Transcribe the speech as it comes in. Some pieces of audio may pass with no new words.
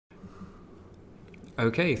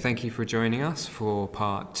Okay, thank you for joining us for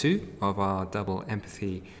part 2 of our Double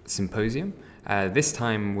Empathy Symposium. This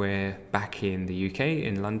time we're back in the UK,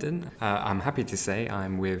 in London. I'm happy to say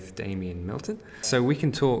I'm with Damian Milton. So we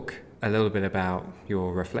can talk a little bit about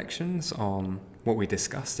your reflections on what we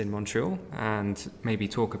discussed in Montreal and maybe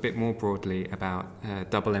talk a bit more broadly about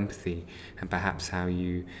double empathy and perhaps how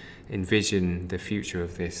you envision the future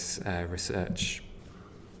of this research.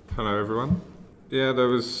 Hello everyone. Yeah, there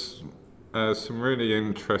was some really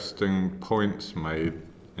interesting points made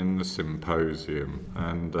in the symposium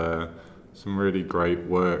and some really great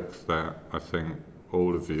work that I think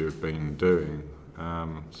all of you have been doing.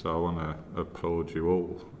 So I want to applaud you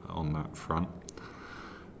all on that front.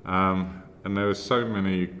 And there were so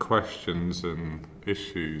many questions and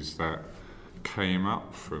issues that came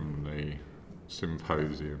up from the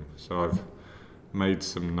symposium. So I've made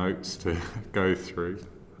some notes to go through.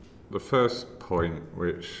 The first point,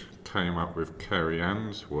 which came up with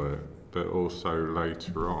Kerrianne's work, but also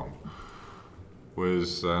later on,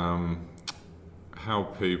 was how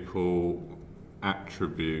people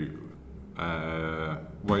attribute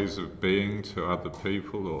ways of being to other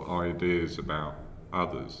people or ideas about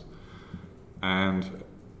others. And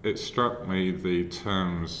it struck me the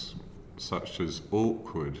terms such as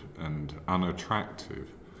awkward and unattractive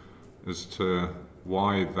as to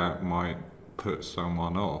why that might put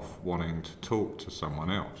someone off wanting to talk to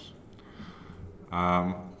someone else,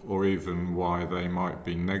 or even why they might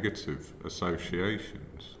be negative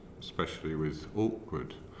associations, especially with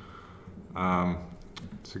awkward.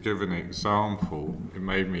 To give an example, it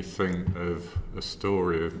made me think of a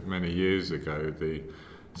story of many years ago, the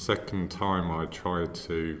second time I tried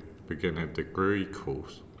to begin a degree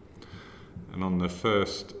course. And on the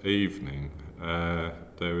first evening,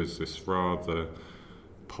 there was this rather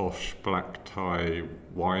posh black tie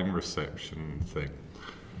wine reception thing,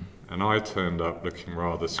 and I turned up looking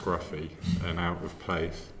rather scruffy and out of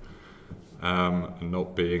place, and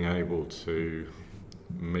not being able to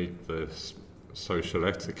meet the social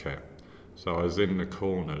etiquette. So I was in the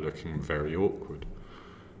corner looking very awkward.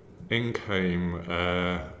 In came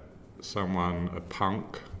someone, a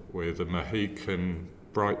punk with a Mohican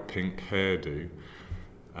bright pink hairdo,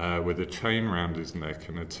 with a chain round his neck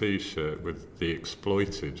and a t-shirt with "The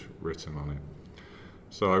Exploited" written on it.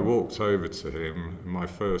 So I walked over to him and my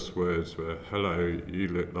first words were, "Hello, you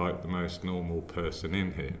look like the most normal person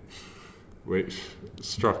in here," which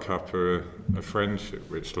struck up a friendship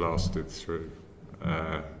which lasted through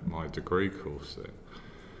my degree course there.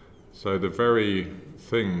 So the very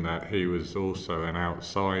thing that he was also an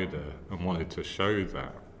outsider and wanted to show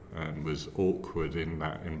that and was awkward in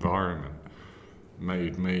that environment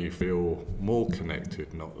made me feel more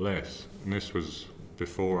connected, not less. And this was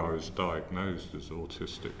before I was diagnosed as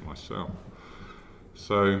autistic myself.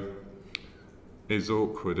 So, is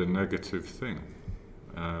awkward a negative thing?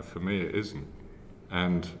 For me, it isn't.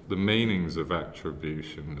 And the meanings of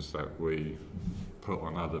attributions that we put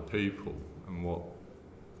on other people and what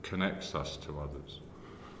connects us to others.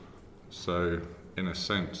 So, in a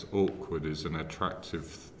sense, awkward is an attractive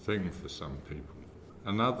thing for some people.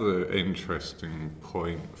 Another interesting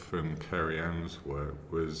point from Kerrianne's work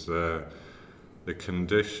was the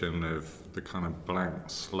condition of the kind of blank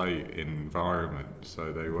slate environment,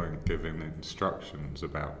 so they weren't given instructions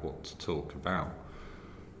about what to talk about.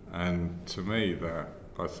 And to me, that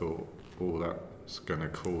I thought, well, that's going to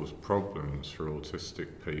cause problems for autistic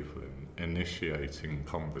people in initiating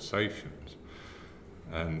conversations.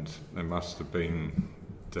 And there must have been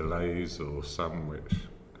delays or some which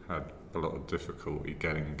had a lot of difficulty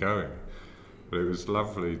getting going. But it was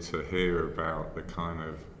lovely to hear about the kind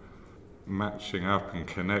of matching up and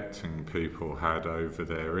connecting people had over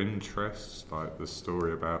their interests, like the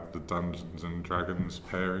story about the Dungeons and Dragons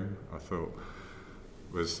pairing, I thought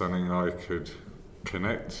was something I could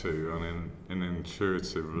connect to on an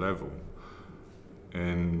intuitive level,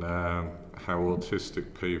 in how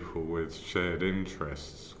autistic people with shared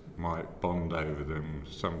interests might bond over them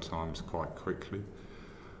sometimes quite quickly.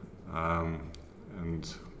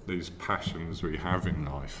 And these passions we have in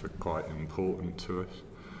life are quite important to us.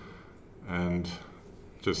 And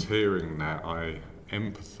just hearing that, I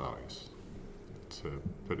empathise, to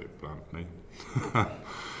put it bluntly.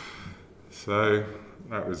 So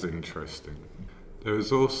that was interesting. There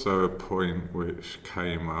was also a point which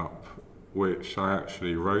came up, which I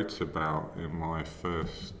actually wrote about in my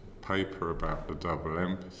first paper about the double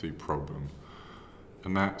empathy problem.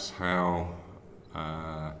 And that's how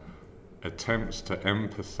attempts to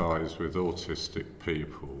empathise with autistic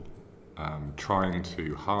people, trying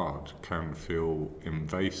too hard, can feel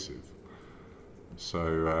invasive.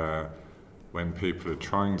 So when people are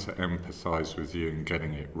trying to empathise with you and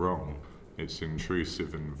getting it wrong, it's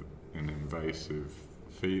intrusive and an invasive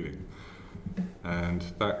feeling. And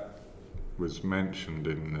that was mentioned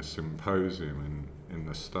in the symposium in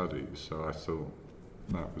the study, so I thought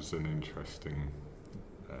that was an interesting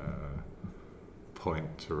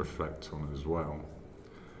point to reflect on as well.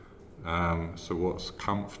 So what's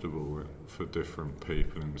comfortable for different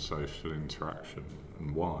people in social interaction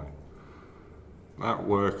and why? That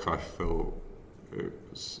work, I thought, it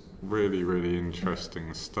was really, really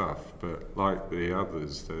interesting stuff, but like the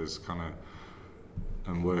others, there's kind of,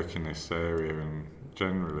 and work in this area and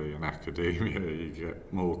generally in academia, you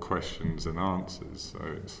get more questions than answers, so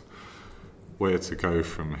it's where to go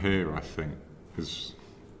from here, I think, is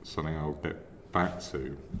something I'll get back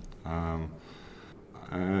to.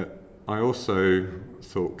 I also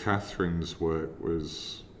thought Catherine's work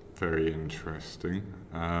was very interesting,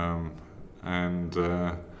 and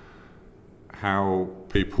how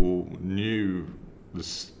people knew the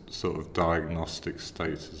sort of diagnostic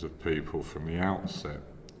status of people from the outset,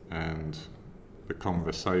 and the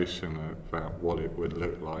conversation about what it would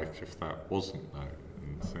look like if that wasn't known.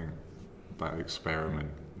 And I think that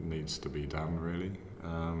experiment needs to be done, really.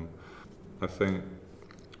 I think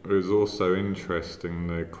it was also interesting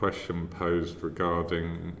the question posed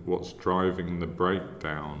regarding what's driving the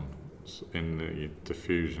breakdown in the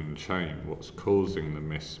diffusion chain, what's causing the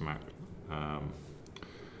mismatch.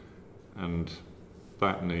 And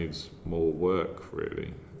that needs more work,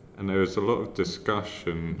 really. And there was a lot of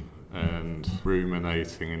discussion and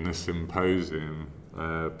ruminating in the symposium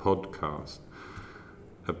podcast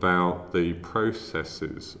about the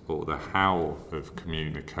processes or the how of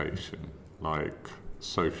communication, like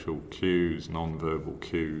social cues, non-verbal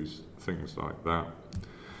cues, things like that.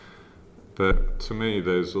 But to me,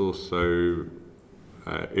 there's also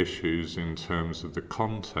issues in terms of the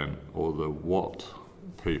content or the what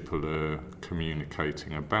people are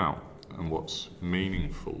communicating about and what's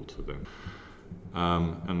meaningful to them.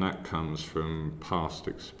 And that comes from past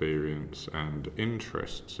experience and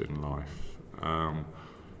interests in life,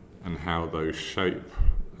 and how those shape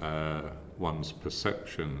one's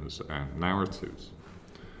perceptions and narratives.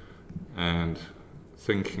 And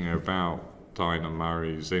thinking about Dinah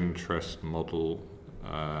Murray's interest model,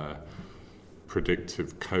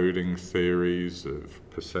 predictive coding theories of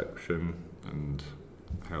perception and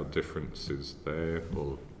how differences there,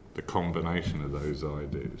 or the combination of those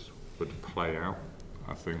ideas, would play out,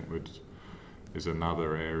 I think is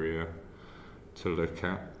another area to look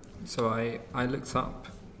at. So I looked up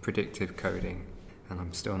predictive coding, and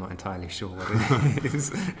I'm still not entirely sure what it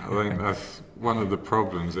is. I think that's one of the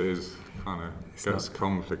problems. It is kind of gets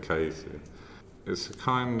complicated. It's a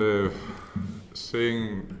kind of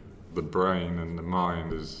seeing the brain and the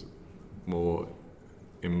mind as more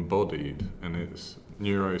embodied, and it's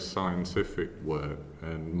neuroscientific work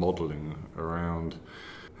and modelling around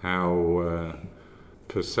how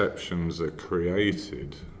perceptions are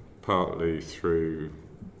created, partly through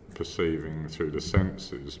perceiving through the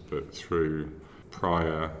senses, but through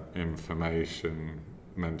prior information,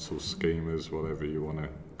 mental schemas, whatever you want to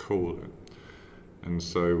call it. And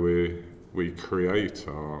so we create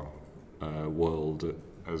our world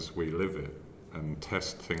as we live it and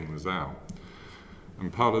test things out.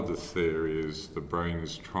 And part of the theory is the brain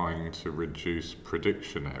is trying to reduce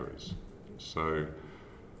prediction errors. So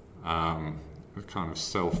a kind of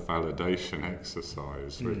self-validation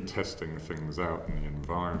exercise. We're testing things out in the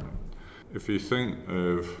environment. If you think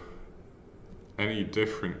of any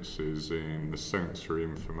differences in the sensory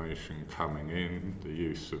information coming in, the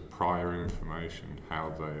use of prior information,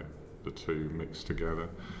 how the two mix together,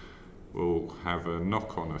 will have a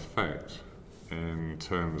knock-on effect in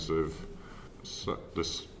terms of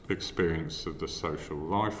the experience of the social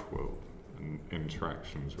life world and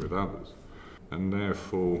interactions with others. And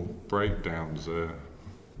therefore, breakdowns are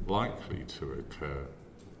likely to occur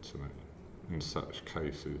to me in such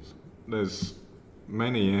cases. There's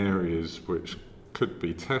many areas which could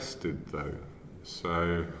be tested, though.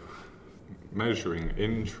 So measuring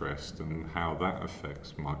interest and how that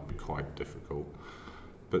affects might be quite difficult.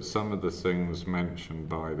 But some of the things mentioned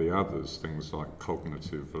by the others, things like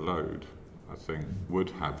cognitive load, I think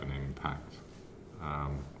would have an impact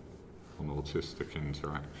on autistic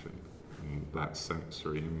interaction. And that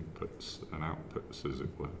sensory inputs and outputs, as it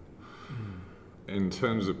were. In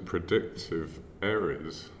terms of predictive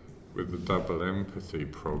errors, with the double empathy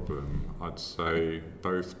problem, I'd say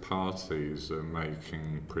both parties are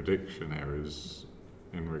making prediction errors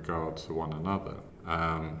in regard to one another.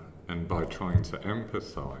 And by trying to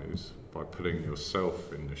empathise, by putting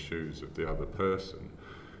yourself in the shoes of the other person,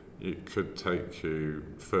 it could take you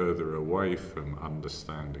further away from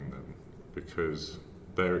understanding them, because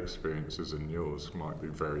their experiences and yours might be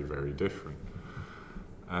very, very different.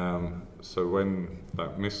 So when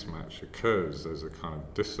that mismatch occurs, there's a kind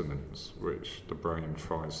of dissonance which the brain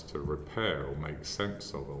tries to repair or make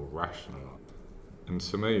sense of or rationalise. And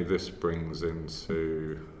to me, this brings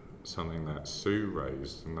into something that Sue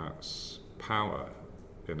raised, and that's power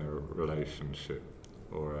in a relationship,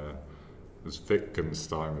 or as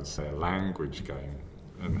Wittgenstein would say, a language game,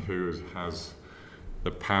 and who has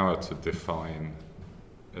the power to define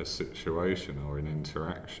a situation or an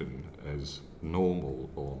interaction as normal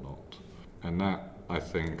or not. And that, I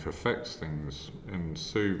think, affects things. And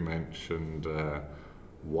Sue mentioned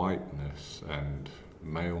whiteness and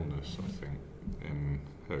maleness, I think, in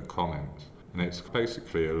her comments. And it's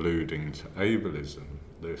basically alluding to ableism,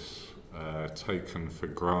 this taken for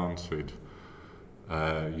granted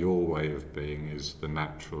your way of being is the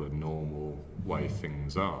natural and normal way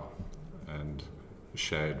things are, and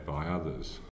shared by others.